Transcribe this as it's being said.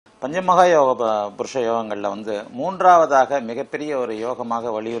பஞ்சமகா யோக புருஷ யோகங்களில் வந்து மூன்றாவதாக மிகப்பெரிய ஒரு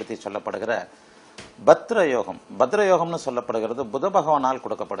யோகமாக வலியுறுத்தி சொல்லப்படுகிற பத்ர யோகம். பத்ர யோகம்னு சொல்லப்படுகிறது புத பகவானால்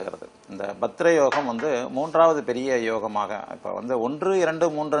கொடுக்கப்படுகிறது. இந்த பத்ர யோகம் வந்து மூன்றாவது பெரிய யோகமாக, இப்போ வந்து 1, 2,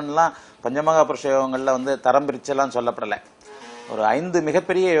 3ன்னுலாம் பஞ்சமகா புருஷ யோகங்களில் வந்து தரம் பிரிச்செல்லாம் சொல்லப்படலை. ஒரு 5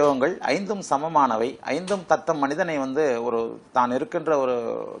 மிகப்பெரிய யோகங்கள், 5ம் சமமானவை, 5ம் தத்தம் மனிதனை வந்து ஒரு தான் இருக்கின்ற ஒரு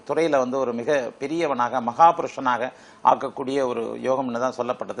துறையில வந்து ஒரு மிக பெரியவனாக மகாபுருஷனாக ஆக்கக்கூடிய ஒரு யோகம்னு தான்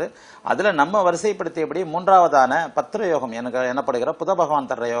சொல்லப்பட்டது. அதுல நம்ம வரிசைப்படுத்தியபடி மூன்றாவதான பத்ர யோகம் எனப்படுகிற புத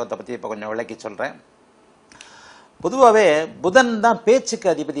பகவான் தர்ற யோகத்தை பத்தி இப்ப கொஞ்சம் விளக்கி சொல்றேன். பொதுவாகவே புதன் தான் பேச்சுக்கு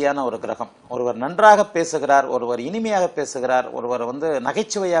அதிபதியான ஒரு கிரகம். ஒருவர் நன்றாக பேசுகிறார், ஒருவர் இனிமையாக பேசுகிறார், ஒருவர் வந்து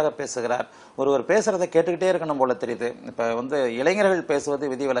நகைச்சுவையாக பேசுகிறார், ஒருவர் பேசுறதை கேட்டுக்கிட்டே இருக்கணும் போல தெரியுது. இப்போ வந்து இளைஞர்கள்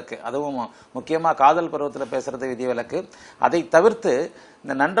பேசுவது விதிவிலக்கு, அதுவும் முக்கியமாக காதல் பருவத்தில் பேசுறது விதிவிலக்கு. அதை தவிர்த்து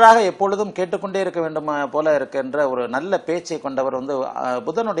இந்த நன்றாக எப்பொழுதும் கேட்டுக்கொண்டே இருக்க வேண்டும் போல இருக்கின்ற ஒரு நல்ல பேச்சை கொண்டவர் வந்து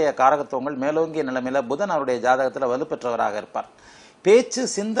புதனுடைய காரகத்துவங்கள் மேலோங்கிய நிலைமையில புதன் அவருடைய ஜாதகத்தில் வலுப்பெற்றவராக இருப்பார். பேச்சு,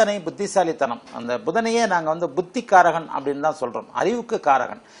 சிந்தனை, புத்திசாலித்தனம், அந்த புதனையே நாங்கள் வந்து புத்திக்காரகன் அப்படின்னு தான் சொல்றோம், அறிவுக்கு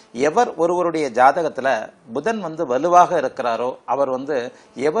காரகன். எவர் ஒருவருடைய ஜாதகத்துல புதன் வந்து வலுவாக இருக்கிறாரோ அவர் வந்து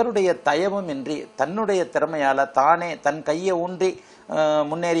எவருடைய தயவும் இன்றி தன்னுடைய திறமையால தானே தன் கையை ஊன்றி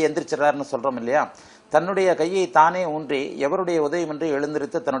முன்னேறி எந்திரிச்சிடறாருன்னு சொல்றோம் இல்லையா. தன்னுடைய கையை தானே ஊன்றி எவருடைய உதவியின்றி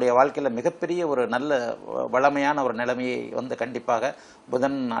எழுந்திருத்து தன்னுடைய வாழ்க்கையில் மிகப்பெரிய ஒரு நல்ல வளமையான ஒரு நிலைமையை வந்து கண்டிப்பாக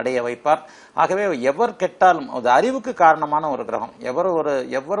புதன் அடைய வைப்பார். ஆகவே எவர் கெட்டாலும் அது அறிவுக்கு காரணமான ஒரு கிரகம்.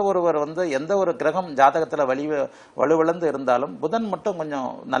 எவர் ஒருவர் வந்து எந்த ஒரு கிரகம் ஜாதகத்தில் வலுவிழந்து இருந்தாலும் புதன் மட்டும் கொஞ்சம்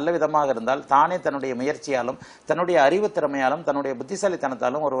நல்ல விதமாக இருந்தால் தானே தன்னுடைய முயற்சியாலும் தன்னுடைய அறிவு திறமையாலும் தன்னுடைய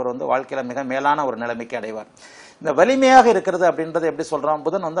புத்திசாலித்தனத்தாலும் ஒருவர் வந்து வாழ்க்கையில் மிக மேலான ஒரு நிலைமைக்கு அடைவார். இந்த வலிமையாக இருக்கிறது அப்படின்றது எப்படி சொல்றோம்?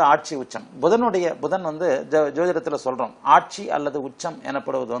 புதன் வந்து ஆட்சி உச்சம். புதன் வந்து ஜோதிடத்தில் சொல்றோம் ஆட்சி அல்லது உச்சம்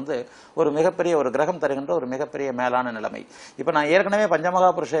எனப்படுவது வந்து ஒரு மிகப்பெரிய ஒரு கிரகம் தருகின்ற ஒரு மிகப்பெரிய மேலான நிலைமை. இப்ப நான் ஏற்கனவே பஞ்சமகா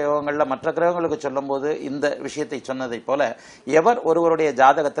புருஷ யோகங்கள்ல மற்ற கிரகங்களுக்கு சொல்லும் போது இந்த விஷயத்தை சொன்னதை போல எவர் ஒருவருடைய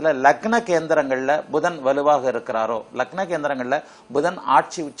ஜாதகத்துல லக்ன கேந்திரங்கள்ல புதன் வலுவாக இருக்கிறாரோ, லக்ன கேந்திரங்கள்ல புதன்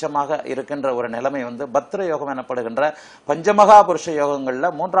ஆட்சி உச்சமாக இருக்கின்ற ஒரு நிலைமை வந்து பத்ர யோகம் எனப்படுகின்ற பஞ்சமகா புருஷ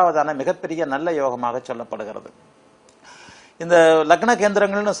யோகங்கள்ல மூன்றாவதான மிகப்பெரிய நல்ல யோகமாக சொல்லப்படுகிறது. இந்த லக்ன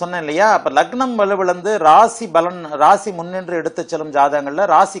கேந்திரங்கள்னு சொன்னேன் இல்லையா. அப்ப லக்னம் வலுவிழந்து ராசி முன்னின்று எடுத்து செல்லும் ஜாதகங்கள்ல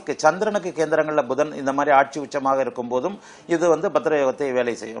ராசிக்கு சந்திரனுக்கு கேந்திரங்கள்ல புதன் இந்த மாதிரி ஆட்சி உச்சமாக இருக்கும் போதும் இது வந்து பத்ர யோகத்தை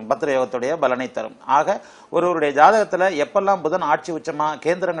வேலை செய்யும், பத்ர யோகத்துடைய பலனை தரும். ஆக ஒருவருடைய ஜாதகத்துல எப்பெல்லாம் புதன் ஆட்சி உச்சமா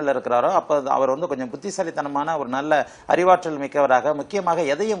கேந்திரங்கள்ல இருக்கிறாரோ அப்ப அவர் வந்து கொஞ்சம் புத்திசாலித்தனமான ஒரு நல்ல அறிவாற்றல் மிக்கவராக, முக்கியமாக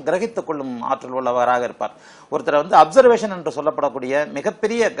எதையும் கிரகித்துக் கொள்ளும் ஆற்றல் உள்ளவராக இருப்பார். ஒருத்தர் வந்து அப்சர்வேஷன் என்று சொல்லப்படக்கூடிய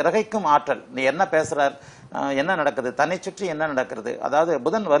மிகப்பெரிய கிரகிக்கும் ஆற்றல், நீ என்ன பேசுறார், என்ன நடக்குது, தன்னை சுற்றி என்ன நடக்கிறது. அதாவது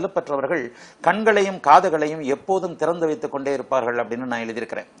புதன் வலுப்பெற்றவர்கள் கண்களையும் காதுகளையும் எப்போதும் திறந்து வைத்துக் கொண்டே இருப்பார்கள் அப்படின்னு நான்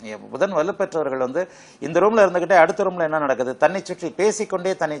எழுதியிருக்கிறேன். புதன் வலுப்பெற்றவர்கள் வந்து இந்த ரூம்ல இருந்துகிட்டே அடுத்த ரூம்ல என்ன நடக்குது, தன்னை சுற்றி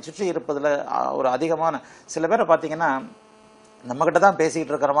பேசிக்கொண்டே தன்னை சுற்றி இருப்பதுல ஒரு அதிகமான சில பேரை பார்த்தீங்கன்னா நம்ம கிட்ட தான்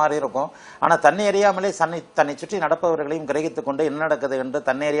பேசிக்கிட்டு இருக்கிற மாதிரி இருக்கும். ஆனா தன்னை அறியாமலே தன்னை சுற்றி நடப்பவர்களையும் கிரகித்துக் கொண்டு என்ன நடக்குது என்று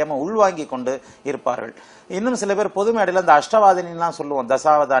தன்னை அறியாம உள்வாங்கி கொண்டு இருப்பார்கள். இன்னும் சில பேர் பொது மேடையில் இந்த அஷ்டவாதினிலாம் சொல்லுவோம்,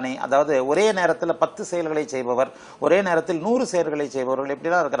 தசாவதானி, அதாவது ஒரே நேரத்தில் 10 செயல்களை செய்பவர், ஒரே நேரத்தில் 100 செயல்களை செய்பவர்கள்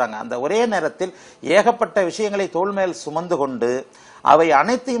இப்படிலாம் இருக்கிறாங்க. அந்த ஒரே நேரத்தில் ஏகப்பட்ட விஷயங்களை தோள் மேல் சுமந்து கொண்டு அவை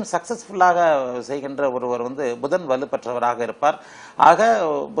அனைத்தையும் சக்சஸ்ஃபுல்லாக செய்கின்ற ஒருவர் வந்து புதன் வலுப்பெற்றவராக இருப்பார். ஆக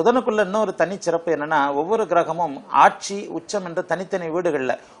புதனுக்குள்ள இன்னொரு தனி சிறப்பு என்னன்னா, ஒவ்வொரு கிரகமும் ஆட்சி உச்சம் என்று தனித்தனி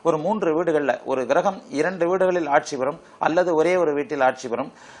வீடுகள்ல ஒரு 3 வீடுகள்ல ஒரு கிரகம் 2 வீடுகளில் ஆட்சி பெறும் அல்லது ஒரே ஒரு வீட்டில் ஆட்சி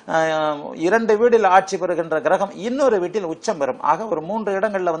பெறும். 2 வீட்டில் ஆட்சி பெறுகின்ற கிரகம் இன்னொரு வீட்டில் உச்சம் பெறும். ஆக ஒரு 3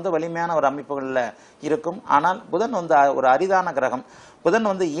 இடங்கள்ல வந்து வலிமையான ஒரு அமைப்புகள்ல இருக்கும். ஆனால் புதன் வந்து ஒரு அரிதான கிரகம். புதன்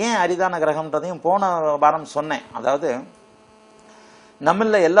வந்து ஏன் அரிதான கிரகம்ன்றதையும் போன வாரம் சொன்னேன். அதாவது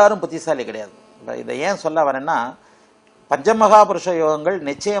நம்மள எல்லாரும் புத்திசாலி கிடையாது. இதை ஏன் சொல்ல வரேன்னா, பஞ்சமகா புருஷ யோகங்கள்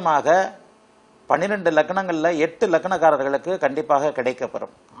நிச்சயமாக 12 லக்னங்கள்ல 8 லக்னக்காரர்களுக்கு கண்டிப்பாக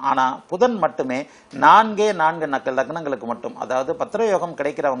கிடைக்கப்பெறும். ஆனா புதன் மட்டுமே 4 லக்னங்களுக்கு மட்டும், அதாவது பத்ர யோகம்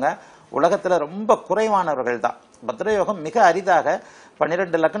கிடைக்கிறவங்க உலகத்துல ரொம்ப குறைவானவர்கள் தான். பத்ர யோகம் மிக அரிதாக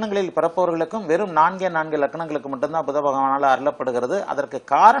 12 லக்னங்களில் பிறப்பவர்களுக்கும் வெறும் 4 லக்னங்களுக்கு மட்டும்தான் புத பகவானால் அருளப்படுகிறது. அதற்கு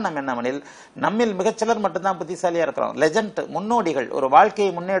காரணம் என்னவெனில், நம்மில் மிகச்சிலர் மட்டும்தான் புத்திசாலியா இருக்கிறோம். லெஜண்ட், முன்னோடிகள், ஒரு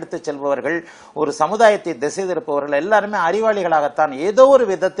வாழ்க்கையை முன்னெடுத்து செல்பவர்கள், ஒரு சமுதாயத்தை திசை திருப்பவர்கள் எல்லாருமே அறிவாளிகளாகத்தான், ஏதோ ஒரு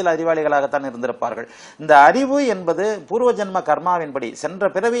விதத்தில் அறிவாளிகளாகத்தான் இருந்திருப்பார்கள். இந்த அறிவு என்பது பூர்வ ஜென்ம கர்மாவின்படி, சென்ற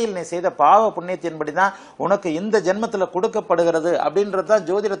பிறவியில் நீ செய்த பாவ புண்ணியத்தின்படி தான் உனக்கு இந்த ஜென்மத்துல கொடுக்கப்படுகிறது அப்படின்றதுதான்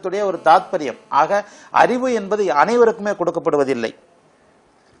ஜோதிடத்துடைய ஒரு தாத்பரியம். ஆக அறிவு என்பது அனைவருக்குமே கொடுக்கப்படுவதில்லை.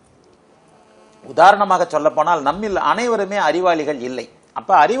 உதாரணமாக சொல்ல போனால் நம்மில் அனைவருமே அறிவாளிகள் இல்லை.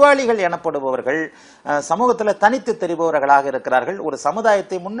 அப்ப அறிவாளிகள் எனப்படுபவர்கள் சமூகத்தில் தனித்து தெரிபவர்களாக இருக்கிறார்கள், ஒரு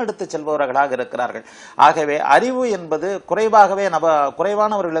சமுதாயத்தை முன்னெடுத்து செல்பவர்களாக இருக்கிறார்கள். ஆகவே அறிவு என்பது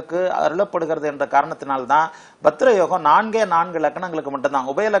குறைவானவர்களுக்கு அருளப்படுகிறது என்ற காரணத்தினால்தான் பத்ர யோகம் 4 லக்கணங்களுக்கு மட்டும்தான்,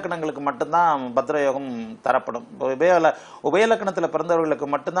 உபய லக்கணங்களுக்கு மட்டும்தான் பத்ர யோகம் தரப்படும். உபயலக்கணத்தில் பிறந்தவர்களுக்கு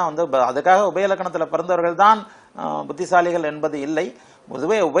மட்டும்தான் வந்து, அதுக்காக உபயலக்கணத்தில் பிறந்தவர்கள் தான் புத்திசாலிகள் என்பது இல்லை.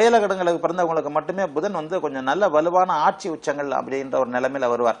 பொதுவே உபயலக்கணங்களுக்கு பிறந்தவங்களுக்கு மட்டுமே புதன் வந்து கொஞ்சம் நல்ல வலுவான ஆட்சி உச்சங்கள் அப்படின்ற ஒரு நிலைமையில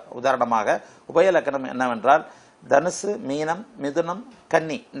வருவார். உதாரணமாக உபயலக்கணம் என்னவென்றால் தனுசு, மீனம், மிதுனம்,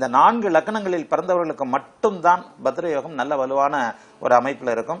 கன்னி, இந்த 4 லக்கணங்களில் பிறந்தவர்களுக்கு மட்டும்தான் பத்ர யோகம் நல்ல வலுவான ஒரு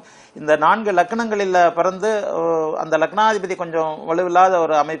அமைப்பில் இருக்கும். இந்த 4 லக்கணங்களில் பிறந்து அந்த லக்னாதிபதி கொஞ்சம் வலுவில்லாத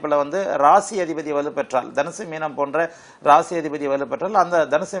ஒரு அமைப்பில் வந்து ராசி அதிபதி வலு பெற்றால், தனுசு மீனம் போன்ற ராசி அதிபதி வலு பெற்றால் அந்த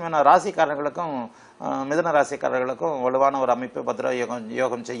தனுசு மீன ராசிக்காரர்களுக்கும் மிதுன ராசிக்காரர்களுக்கும் வலுவான ஒரு அமைப்பு பத்ர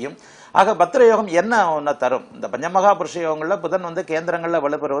யோகம் செய்யும். ஆக பத்ர யோகம் என்ன ஒன்று தரும்? இந்த பஞ்சமகா புருஷ யோகங்களில் புதன் வந்து கேந்திரங்களில்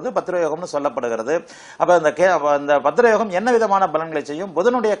வலுப்பெறுவது பத்ர யோகம்னு சொல்லப்படுகிறது. அப்போ இந்த பத்ர யோகம் என்ன விதமான பலன்களை செய்யும்?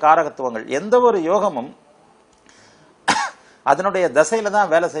 புதனுடைய காரகத்துவங்கள், எந்த ஒரு யோகமும் அதனுடைய தசையில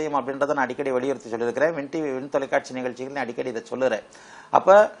தான் வேலை செய்யும் அப்படின்றத நான் அடிக்கடி வலியுறுத்தி சொல்லியிருக்கிறேன். விண் தொலைக்காட்சி நிகழ்ச்சிகள் அடிக்கடி இதை சொல்லுறேன்.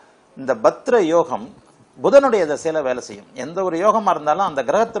 அப்ப இந்த பத்ர யோகம் புதனுடைய திசையில வேலை செய்யும். எந்த ஒரு யோகமா இருந்தாலும் அந்த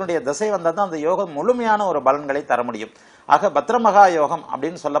கிரகத்தினுடைய திசை வந்தால் தான் அந்த யோகம் முழுமையான ஒரு பலன்களை தர முடியும். ஆக பத்ரமகா யோகம்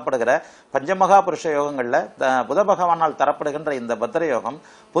அப்படின்னு சொல்லப்படுகிற பஞ்சமகா புருஷ யோகங்கள்ல புத பகவானால் தரப்படுகின்ற இந்த பத்ர யோகம்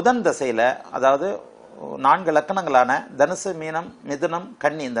புதன் திசையில, அதாவது 4 லக்கணங்களான தனுசு, மீனம், மிதுனம்,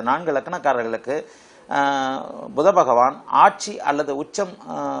 கன்னி, இந்த 4 லக்கணக்காரர்களுக்கு புத பகவான் ஆட்சி அல்லது உச்சம்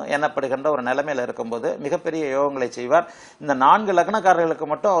எனப்படுகின்ற ஒரு நிலைமையில இருக்கும்போது மிகப்பெரிய யோகங்களை செய்வார். இந்த 4 லக்னக்காரர்களுக்கு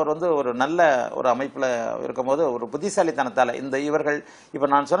மட்டும் அவர் வந்து ஒரு நல்ல ஒரு அமைப்புல இருக்கும்போது ஒரு புத்திசாலித்தனத்தால இவர்கள் இப்ப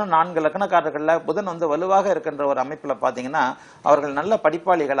நான் சொன்ன 4 லக்னக்காரர்கள்ல புதன் வந்து வலுவாக இருக்கின்ற ஒரு அமைப்புல பாத்தீங்கன்னா அவர்கள் நல்ல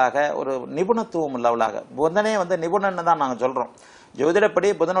படிப்பாளிகளாக, ஒரு நிபுணத்துவம் உள்ளவர்களாக, புதனே வந்து நிபுணன்னு தான் நாங்க சொல்றோம். ஜோதிடப்படி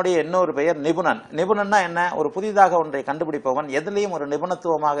புதனுடைய இன்னொரு பெயர் நிபுணன். நிபுணன்னா என்ன? ஒரு புதிதாக ஒன்றை கண்டுபிடிப்பவன், எதிலையும் ஒரு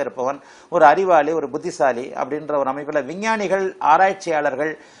நிபுணத்துவமாக இருப்பவன், ஒரு அறிவாளி, ஒரு புத்திசாலி அப்படின்ற ஒரு அமைப்பில் விஞ்ஞானிகள்,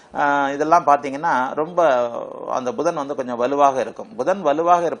 ஆராய்ச்சியாளர்கள் இதெல்லாம் பார்த்தீங்கன்னா ரொம்ப அந்த புதன் வந்து கொஞ்சம் வலுவாக இருக்கும். புதன்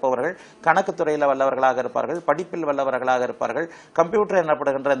வலுவாக இருப்பவர்கள் கணக்கு துறையில் வல்லவர்களாக இருப்பார்கள், படிப்பில் வல்லவர்களாக இருப்பார்கள். கம்ப்யூட்டர்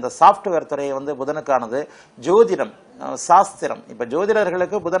எனப்படுகின்ற இந்த சாஃப்ட்வேர் துறையை வந்து புதனுக்கானது. ஜோதிடம், சாஸ்திரம், இப்ப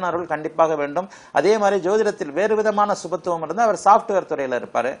ஜோதிடர்களுக்கு புதன் அருள் கண்டிப்பாக வேண்டும். அதே மாதிரி ஜோதிடத்தில் வேறு விதமான சுபத்துவம் இருந்தால் அவர் சாஃப்ட்வேர் துறையில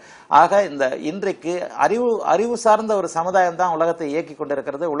இருப்பாரு. ஆக இந்த இன்றைக்கு அறிவு சார்ந்த ஒரு சமுதாயம் தான் உலகத்தை இயக்கி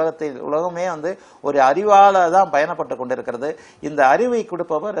கொண்டிருக்கிறது. உலகமே வந்து ஒரு அறிவால தான் பயணப்பட்டு கொண்டிருக்கிறது. இந்த அறிவை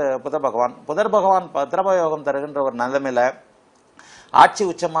கொடுப்பவர் புத பகவான். புதர் பகவான் பத்ரபயோகம் தருகின்ற ஒரு நிலைமையில ஆட்சி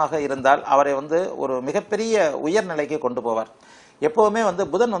உச்சமாக இருந்தால் அவரை வந்து ஒரு மிகப்பெரிய உயர்நிலைக்கு கொண்டு போவார். எப்பவுமே வந்து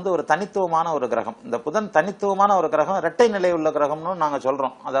புதன் வந்து ஒரு தனித்துவமான ஒரு கிரகம். இந்த புதன் தனித்துவமான ஒரு கிரகம், இரட்டை நிலை உள்ள கிரகம்னு நாங்க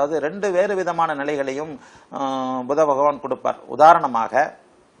சொல்றோம். அதாவது 2 வேறு விதமான நிலைகளையும் புத பகவான் கொடுப்பார். உதாரணமாக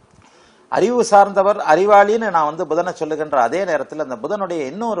அறிவு சார்ந்தவர், அறிவாளின்னு நான் வந்து புதனை சொல்லுகின்ற அதே நேரத்தில் அந்த புதனுடைய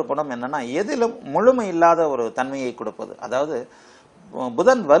இன்னொரு குணம் என்னன்னா எதிலும் முழுமை இல்லாத ஒரு தன்மையை கொடுப்பது. அதாவது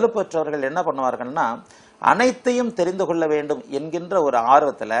புதன் வலுப்பெற்றவர்கள் என்ன பண்ணுவார்கள்னா அனைத்தையும் தெரிந்து கொள்ள வேண்டும் என்கின்ற ஒரு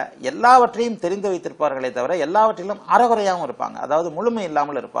ஆர்வத்துல எல்லாவற்றையும் தெரிந்து வைத்திருப்பார்களே தவிர எல்லாவற்றிலும் அறகுறையாகவும் இருப்பாங்க. அதாவது முழுமை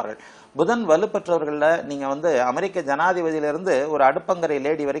இல்லாமல் இருப்பார்கள். புதன் வலுப்பெற்றவர்கள நீங்க வந்து அமெரிக்க ஜனாதிபதியிலிருந்து ஒரு அடுப்பங்கரை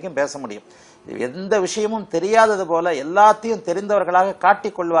லேடி வரைக்கும் பேச முடியும். எந்த விஷயமும் தெரியாதது போல எல்லாத்தையும் தெரிந்தவர்களாக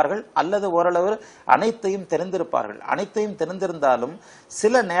காட்டிக் கொள்வார்கள், அல்லது ஓரளவு அனைத்தையும் தெரிந்திருப்பார்கள். அனைத்தையும் தெரிந்திருந்தாலும்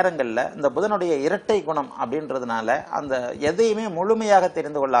சில நேரங்கள்ல இந்த புதனுடைய இரட்டை குணம் அப்படின்றதுனால அந்த எதையுமே முழுமையாக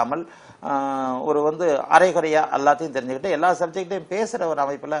தெரிந்து கொள்ளாமல் ஒரு வந்து அரைகுறையா எல்லாத்தையும் தெரிஞ்சுக்கிட்டு எல்லா சப்ஜெக்டையும் பேசுற ஒரு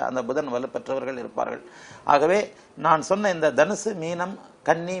அமைப்புல அந்த புதன் வலுப்பெற்றவர்கள் இருப்பார்கள். ஆகவே நான் சொன்ன இந்த தனுசு, மீனம்,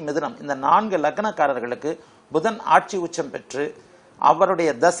 கன்னி, மிதுனம், இந்த 4 லக்னக்காரர்களுக்கு புதன் ஆட்சி உச்சம் பெற்று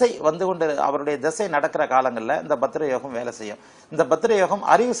அவருடைய தசை நடக்கிற காலங்களில் இந்த பத்ர யோகம் வேலை செய்யும். இந்த பத்ர யோகம்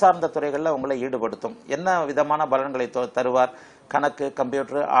அறிவு சார்ந்த துறைகளில் உங்களை ஈடுபடுத்தும். என்ன விதமான பலன்களை தருவார்? கணக்கு,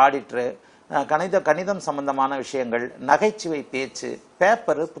 கம்ப்யூட்டர், ஆடிட்டரு, கணிதம் சம்பந்தமான விஷயங்கள், நகைச்சுவை பேச்சு,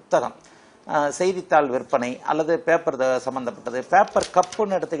 பேப்பரு, புத்தகம், செய்தித்தாள் விற்பனை அல்லது பேப்பர் சம்பந்தப்பட்டது. பேப்பர்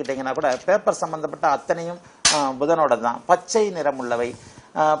கப்புன்னு எடுத்துக்கிட்டீங்கன்னா கூட பேப்பர் சம்பந்தப்பட்ட அத்தனையும் புதனோட தான். பச்சை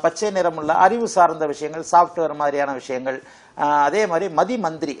நிறமுள்ள அறிவு சார்ந்த விஷயங்கள், சாஃப்ட்வேர் மாதிரியான விஷயங்கள். அதே மாதிரி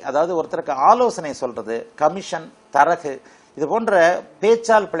மந்திரி, அதாவது ஒருத்தருக்கு ஆலோசனை சொல்றது, கமிஷன், தரகு, இது போன்ற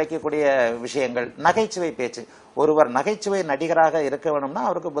பேச்சால் பிழைக்கக்கூடிய விஷயங்கள். நகைச்சுவை பேச்சு, ஒருவர் நகைச்சுவை நடிகராக இருக்க வேணும்னா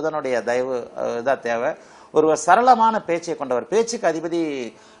அவருக்கு புதனுடைய தயவு தான் தேவை. ஒருவர் சரளமான பேச்சை கொண்டவர், பேச்சுக்கு அதிபதி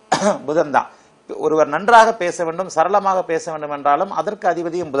புதன் தான். ஒருவர் நன்றாக பேச வேண்டும், சரளமாக பேச வேண்டும் என்றாலும் அதற்கு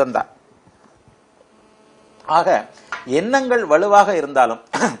அதிபதியும் புதன் தான். ஆக எண்ணங்கள் வலுவாக இருந்தாலும்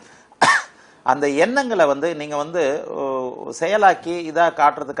அந்த எண்ணங்களை வந்து நீங்க வந்து செயலாக்கி இதாக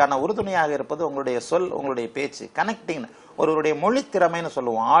காட்டுறதுக்கான உறுதுணையாக இருப்பது உங்களுடைய சொல், உங்களுடைய பேச்சு, கனெக்டிங். ஒருவருடைய மொழித்திறமைன்னு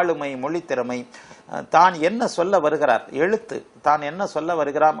சொல்லுவோம். ஆளுமை, மொழித்திறமை, தான் என்ன சொல்ல வருகிறார், எழுத்து, தான் என்ன சொல்ல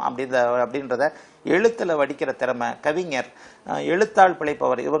வருகிறாம் அப்படின்றத எழுத்துல வடிக்கிற திறமை, கவிஞர், எழுத்தாள்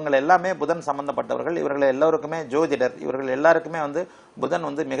பிழைப்பவர், இவங்க எல்லாமே புதன் சம்பந்தப்பட்டவர்கள். இவர்கள் எல்லோருக்குமே ஜோதிடர், இவர்கள் எல்லாருக்குமே புதன்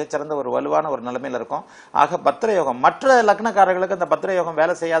மிகச்சிறந்த ஒரு வலுவான ஒரு நிலைமையில இருக்கும். ஆக பத்ரயோகம் மற்ற லக்னக்காரர்களுக்கு அந்த பத்ரயோகம்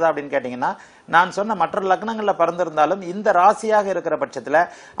வேலை செய்யாதா அப்படின்னு கேட்டீங்கன்னா, நான் சொன்ன மற்ற லக்னங்கள்ல பிறந்திருந்தாலும் இந்த ராசியாக இருக்கிற பட்சத்துல,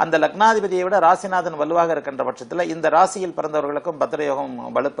 அந்த லக்னாதிபதியை விட ராசிநாதன் வலுவாக இருக்கின்ற பட்சத்துல இந்த ராசியில் பிறந்தவர்களுக்கும் பத்ரயோகம்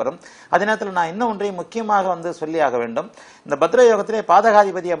வலுப்பெறும். அதே நேரத்தில் நான் இன்னும் ஒன்றையும் முக்கியமாக சொல்லியாக வேண்டும். இந்த பத்ரயோகத்திலே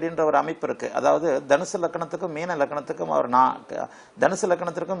பாதகாதிபதி அப்படின்ற ஒரு அமைப்பு இருக்கு. அதாவது தனுசு லக்னத்துக்கும் மீன லக்னத்துக்கும் அவர் தனுசு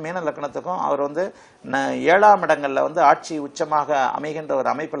லக்னத்திற்கும் மீன லக்னத்துக்கும் அவர் 7ஆம் இடங்கள்ல ஆட்சி உச்சமாக அமைகின்ற ஒரு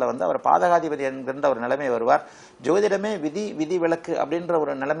அமைப்புல அவர் பாதகாதிபதி என்கின்ற ஒரு நிலைமை வருவார். ஜோதிடமே விதி விலக்கு அப்படின்ற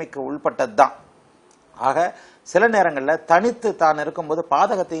ஒரு நிலைமைக்கு உள்பட்டதுதான். ஆக சில நேரங்களில் தனித்து தான் இருக்கும்போது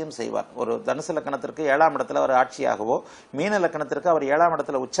பாதகத்தையும் செய்வார். ஒரு தனுசு லக்கணத்திற்கு 7ஆம் இடத்துல அவர் ஆட்சியாகவோ, மீன லக்கணத்திற்கு அவர் 7ஆம்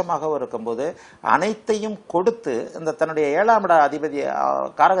இடத்துல உச்சமாகவோ இருக்கும்போது அனைத்தையும் கொடுத்து இந்த தன்னுடைய 7ஆம் இட அதிபதி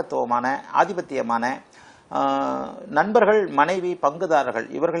காரகத்துவமான ஆதிபத்தியமான நண்பர்கள், மனைவி, பங்குதாரர்கள்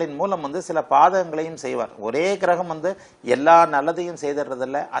இவர்களின் மூலம் சில பாதகங்களையும் செய்வார். ஒரே கிரகம் எல்லா நல்லதையும்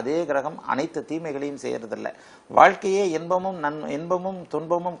செய்தறதில்ல, அதே கிரகம் அனைத்து தீமைகளையும் செய்யறதில்ல. வாழ்க்கையே இன்பமும்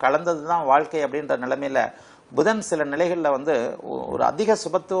துன்பமும் கலந்ததுதான் வாழ்க்கை அப்படின்ற நிலைமையில புதன் சில நிலைகளில் ஒரு அதிக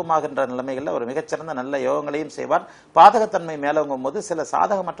சுபத்துவமாகின்ற நிலைமைகளில் ஒரு மிகச்சிறந்த நல்ல யோகங்களையும் செய்வார். பாதகத்தன்மை மேலோங்கும் போது சில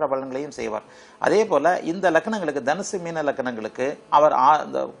சாதகமற்ற பலன்களையும் செய்வார். அதே போல இந்த லக்னங்களுக்கு, தனுசு மீன லக்னங்களுக்கு அவர்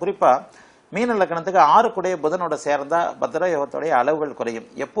குறிப்பா மீன லக்னத்துக்கு 6 கூடிய புதனோட சேர்ந்தா பத்ர யோகத்துடைய அளவுகள் குறையும்.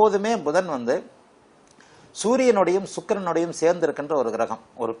 எப்போதுமே புதன் சூரியனுடையும் சுக்கிரனுடையும் சேர்ந்து இருக்கின்ற ஒரு கிரகம்.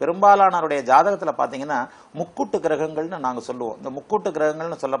 ஒரு பெரும்பாலானவருடைய ஜாதகத்துல பாத்தீங்கன்னா முக்கூட்டு கிரகங்கள்னு நாங்க சொல்லுவோம். இந்த முக்கூட்டு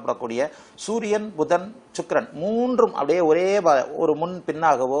கிரகங்கள்னு சொல்லப்படக்கூடிய சூரியன், புதன், சுக்கிரன் மூன்றும் அப்படியே ஒரே ஒரு முன்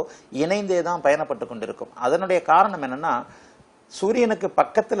பின்னாகவோ இணைந்தே தான் பயணப்பட்டு கொண்டிருக்கும். அதனுடைய காரணம் என்னன்னா, சூரியனுக்கு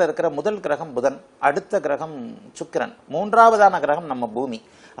பக்கத்தில் இருக்கிற முதல் கிரகம் புதன், அடுத்த கிரகம் சுக்கிரன், மூன்றாவதான கிரகம் நம்ம பூமி.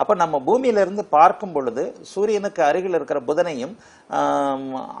 அப்ப நம்ம பூமியிலிருந்து பார்க்கும் பொழுது சூரியனுக்கு அருகில் இருக்கிற புதனையும்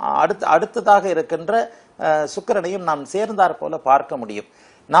அடுத்ததாக இருக்கின்ற சுக்கிரனையும் நாம் சேர்ந்தாற் போல பார்க்க முடியும்.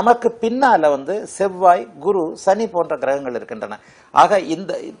 நமக்கு பின்னால செவ்வாய், குரு, சனி போன்ற கிரகங்கள் இருக்கின்றன. ஆக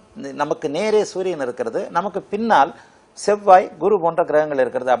இந்த நமக்கு நேரே சூரியன் இருக்கிறது, நமக்கு பின்னால் செவ்வாய், குரு போன்ற கிரகங்கள்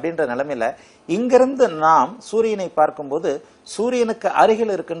இருக்கிறது. அப்படின்ற நிலைமையில இங்கிருந்து நாம் சூரியனை பார்க்கும்போது சூரியனுக்கு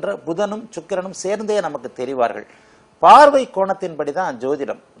அருகில் இருக்கின்ற புதனும் சுக்கிரனும் சேர்ந்தே நமக்கு தெரிவார்கள். பார்வை கோணத்தின்படிதான்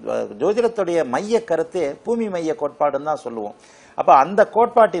ஜோதிடம். ஜோதிடத்துடைய மைய கருத்தே பூமி மைய கோட்பாடுன்னு தான் சொல்லுவோம். அப்ப அந்த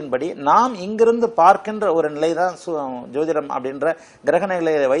கோட்பாட்டின்படி நாம் இங்கிருந்து பார்க்கின்ற ஒரு நிலைதான் ஜோதிடம் அப்படின்ற கிரக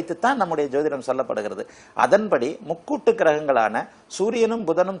நிலையை வைத்துத்தான் நம்முடைய ஜோதிடம் சொல்லப்படுகிறது. அதன்படி முக்கூட்டு கிரகங்களான சூரியனும்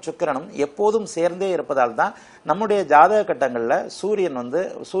புதனும் சுக்கிரனும் எப்போதும் சேர்ந்தே இருப்பதால் தான் நம்முடைய ஜாதக கட்டங்கள்ல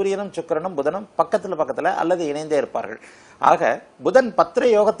சூரியனும் சுக்கிரனும் புதனும் பக்கத்துல அல்லது இணைந்தே இருப்பார்கள். ஆக புதன் பத்திர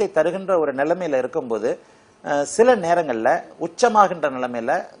யோகத்தை தருகின்ற ஒரு நிலைமையில இருக்கும்போது சில நேரங்கள்ல உச்சமாகின்ற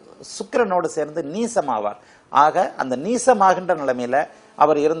நிலைமையில சுக்கிரனோடு சேர்ந்து நீசமாவார். ஆக அந்த நீசமாகின்ற நிலைமையில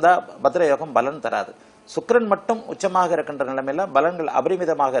அவர் இருந்தா பத்ர யோகம் பலன் தராது. சுக்கிரன் மட்டும் உச்சமாக இருக்கின்ற நிலைமையில பலன்கள்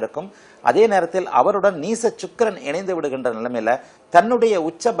அபரிமிதமாக இருக்கும். அதே நேரத்தில் அவருடன் நீச சுக்கிரன் இணைந்து விடுகின்ற நிலைமையில தன்னுடைய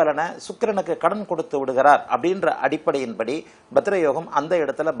உச்ச பலனை சுக்கிரனுக்கு கடன் கொடுத்து விடுகிறார் அப்படின்ற அடிப்படையின்படி பத்ர யோகம் அந்த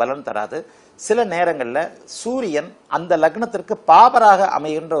இடத்துல பலன் தராது. சில நேரங்கள்ல சூரியன் அந்த லக்னத்திற்கு பாபராக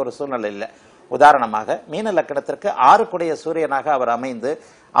அமைகின்ற ஒரு சூழ்நிலை இல்லை. உதாரணமாக மீன லக்கணத்திற்கு 6 கூடிய சூரியனாக அவர் அமைந்து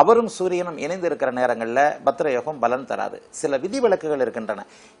அவரும் சூரியனும் இணைந்து இருக்கிற நேரங்களில் பத்ர யோகம் பலன் தராது. சில விதிவிலக்குகள் இருக்கின்றன.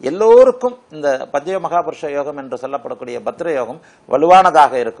 எல்லோருக்கும் இந்த பத்ய மகாபுருஷ யோகம் என்று சொல்லப்படக்கூடிய பத்ர யோகம்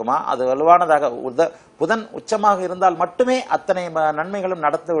வலுவானதாக இருக்குமா? அது வலுவானதாக புதன் உச்சமாக இருந்தால் மட்டுமே அத்தனை நன்மைகளும்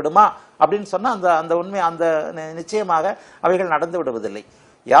நடந்து விடுமா அப்படின்னு சொன்னா அந்த உண்மை அந்த நிச்சயமாக அவைகள் நடந்து விடுவதில்லை.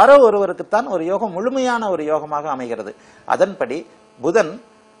 யாரோ ஒருவருக்குத்தான் ஒரு யோகம் முழுமையான ஒரு யோகமாக அமைகிறது. அதன்படி புதன்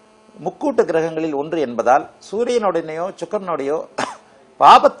முக்கூட்டு கிரகங்களில் ஒன்று என்பதால் சூரியனுடனேயோ சுக்கிரனுடையோ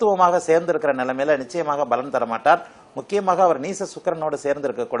பாபத்துவமாக சேர்ந்திருக்கிற நிலைமையில நிச்சயமாக பலன் தரமாட்டார். முக்கியமாக அவர் நீச சுக்கிரனோடு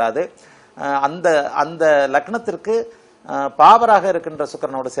சேர்ந்திருக்க கூடாது. அந்த லக்னத்திற்கு பாவராக இருக்கின்ற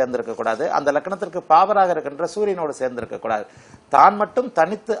சுக்கிரனோடு சேர்ந்திருக்க கூடாது. அந்த லக்னத்திற்கு பாவராக இருக்கின்ற சூரியனோடு சேர்ந்திருக்க கூடாது. தான் மட்டும்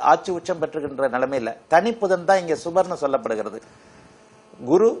தனித்து ஆட்சி உச்சம் பெற்றுகின்ற நிலைமையில தனிப்புதன் தான் இங்க சுபர்னு சொல்லப்படுகிறது.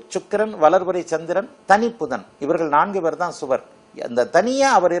 குரு, சுக்கிரன், வளர்புரை சந்திரன், தனிப்புதன் இவர்கள் 4 பேர் தான் சுவர். அந்த தனியா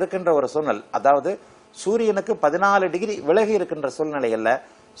அவர் இருக்கின்ற ஒரு சூழ்நிலை, அதாவது சூரியனுக்கு 14 டிகிரி விலகி இருக்கின்ற சூழ்நிலைகள்ல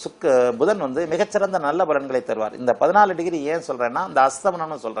புதன் மிகச்சிறந்த நல்ல பலன்களை தருவார். இந்த 14 டிகிரி ஏன் சொல்றேன்னா இந்த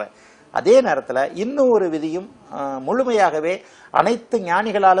அஸ்தமனம்னு சொல்றேன். அதே நேரத்துல இன்னும் ஒரு விதியும் முழுமையாகவே அனைத்து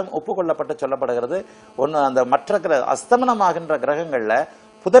ஞானிகளாலும் ஒப்புக்கொள்ளப்பட்டு சொல்லப்படுகிறது. அந்த மற்ற அஸ்தமனமாகின்ற கிரகங்கள்ல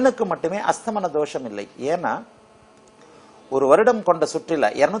புதனுக்கு மட்டுமே அஸ்தமன தோஷம் இல்லை. ஏன்னா ஒரு வருடம் கொண்ட சுற்றில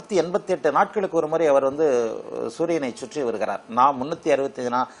 288 நாட்களுக்கு ஒரு முறை அவர் வந்து சூரியனை சுற்றி வருகிறார். நான்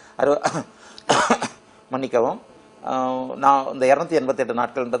 365 மன்னிக்கவும், நான் இந்த 288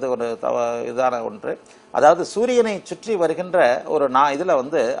 நாட்கள்ன்றது ஒரு இதான ஒன்று. அதாவது சூரியனை சுற்றி வருகின்ற ஒரு இதில்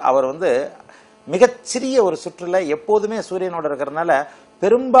வந்து அவர் வந்து மிகச்சிறிய ஒரு சுற்றுல எப்போதுமே சூரியனோட இருக்கிறதுனால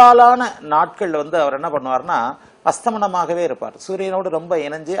பெரும்பாலான நாட்கள் வந்து அவர் என்ன பண்ணுவார்னா அஸ்தமனமாகவே இருப்பார். சூரியனோடு ரொம்ப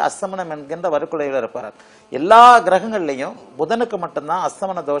இணைஞ்சு அஸ்தமனம் என்கின்ற வறுக்குலையில் இருப்பார். எல்லா கிரகங்கள்லையும் புதனுக்கு மட்டும்தான்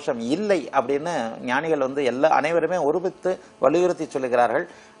அஸ்தமன தோஷம் இல்லை அப்படின்னு ஞானிகள் வந்து அனைவருமே ஒருமித்து வலியுறுத்தி சொல்லுகிறார்கள்.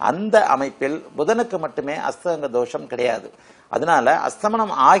 அந்த அமைப்பில் புதனுக்கு மட்டுமே அஸ்தங்க தோஷம் கிடையாது. அதனால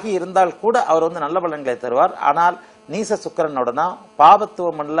அஸ்தமனம் ஆகி இருந்தால் கூட அவர் வந்து நல்ல பலன்களை தருவார். ஆனால் நீச சுக்கிரனோட தான்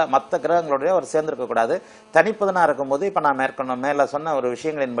பாபத்துவம் உள்ள மற்ற கிரகங்களோடய அவர் சேர்ந்திருக்க கூடாது. தனிப்புதனா இருக்கும்போது இப்ப நான் மேல சொன்ன ஒரு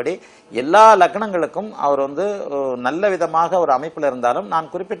விஷயங்களின்படி எல்லா லக்னங்களுக்கும் அவர் வந்து நல்ல விதமாக ஒரு அமைப்பில் இருந்தாலும்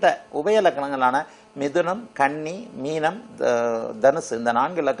நான் குறிப்பிட்ட உபய லக்னங்களான மிதுனம், கன்னி, மீனம், தனுசு இந்த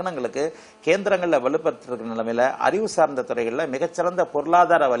 4 லக்னங்களுக்கு கேந்திரங்களில் வலுப்பெற்றிருக்கிற நிலைமையில அறிவு சார்ந்த துறைகளில் மிகச்சிறந்த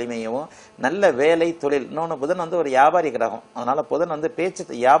பொருளாதார வலிமையும் நல்ல வேலை தொழில். இன்னொன்று புதன் வந்து ஒரு வியாபாரி கிரகம். அதனால புதன் வந்து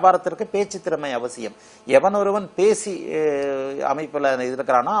வியாபாரத்திற்கு பேச்சு திறமை அவசியம். எவன் ஒருவன் பேசி அமைப்பில்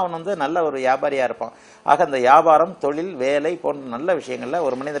இருக்கிறானோ அவன் வந்து நல்ல ஒரு வியாபாரியா இருப்பான். ஆக அந்த வியாபாரம், தொழில், வேலை போன்ற நல்ல விஷயங்கள்ல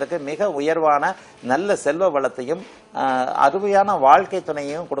ஒரு மனிதருக்கு மிக உயர்வான நல்ல செல்வ வளத்தையும் அருமையான வாழ்க்கை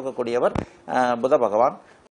துணையையும் கொடுக்கக்கூடியவர் புத பகவான்.